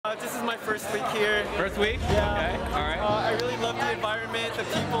my first week here. First week? Yeah. Okay. All right. I really love the environment. The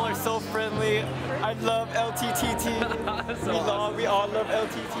people are so friendly. I love LTTT. We all love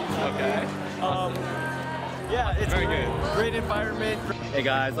LTTT. Okay. Yeah, it's very great. good. Great environment. Hey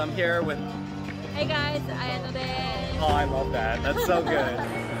guys, I'm here with... Hey guys, Ayano desu. Oh, I love that. That's so good.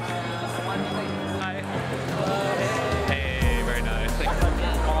 Hi. Hey, very nice.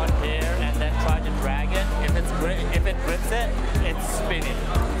 On here and then try to drag it. If it grips it, it's spinning.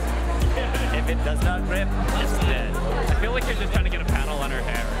 If it does not grip, it's dead. I feel like you're just trying to get a paddle on her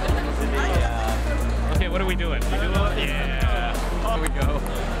hair. Yeah. Okay, what are we doing? We doing it? Yeah. Here we go.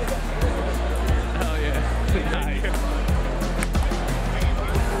 Oh yeah. Nice.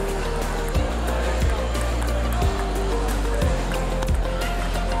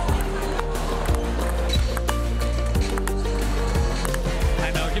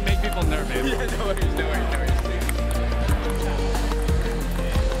 I know, it can make people nervous. Yeah, no worries, no worries, no worries.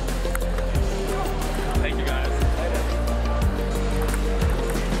 Thank you guys.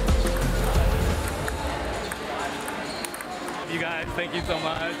 You guys, thank you so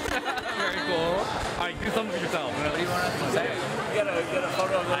much. Very cool. Alright, do something for yourself. What do you want us to say? You got a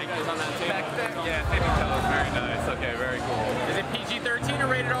photo of those guys on that table. Yeah, taking toes. Very nice. Okay, very cool. Is it PG-13 or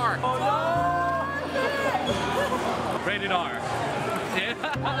rated R? Oh no! Rated R. Yeah.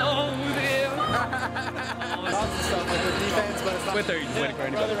 Oh, damn. With the defense, but it's not. With her, waiting for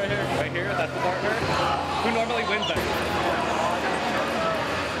anybody. Right here. Right here, that's the partner. Who normally wins that?